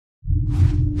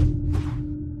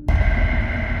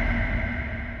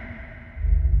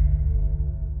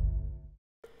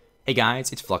Hey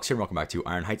guys, it's Flux here, welcome back to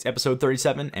Iron Heights episode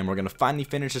 37, and we're going to finally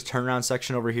finish this turnaround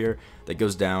section over here that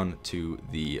goes down to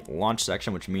the launch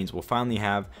section, which means we'll finally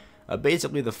have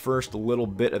basically the first little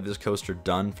bit of this coaster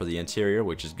done for the interior,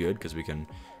 which is good because we can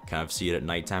kind of see it at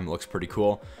nighttime. It looks pretty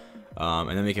cool.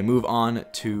 And then we can move on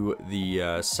to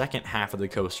the second half of the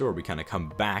coaster where we kind of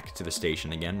come back to the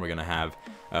station again. We're going to have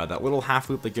that little half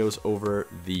loop that goes over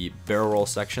the barrel roll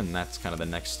section, and that's kind of the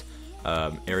next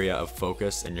area of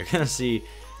focus, and you're going to see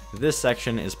this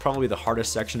section is probably the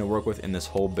hardest section to work with in this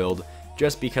whole build,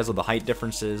 just because of the height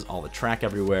differences, all the track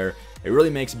everywhere. It really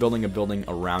makes building a building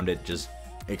around it just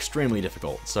extremely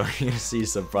difficult. So you're going to see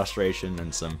some frustration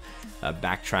and some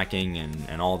backtracking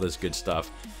and all this good stuff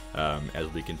as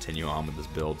we continue on with this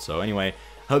build. So anyway,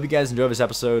 I hope you guys enjoy this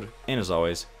episode, and as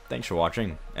always, thanks for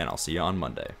watching, and I'll see you on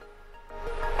Monday.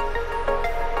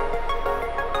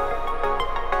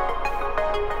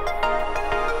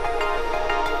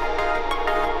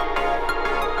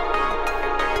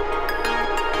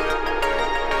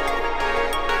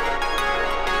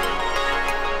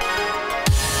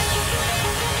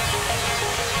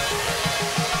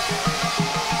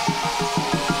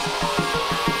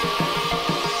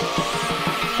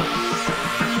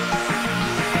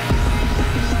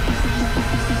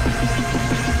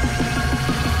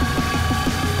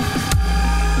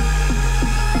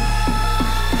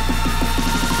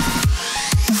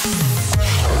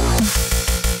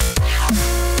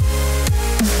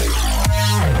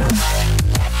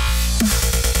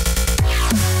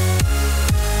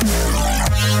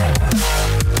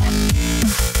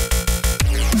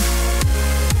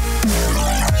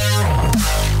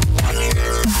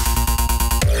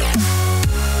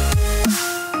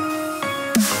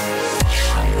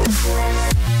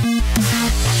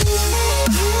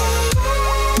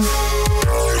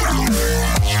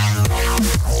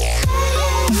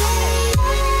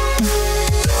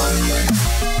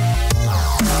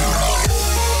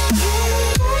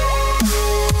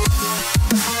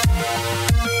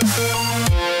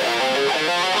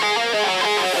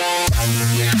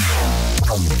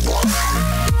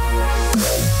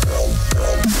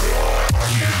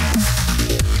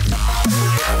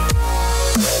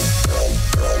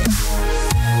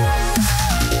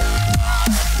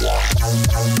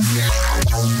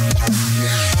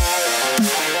 Yeah.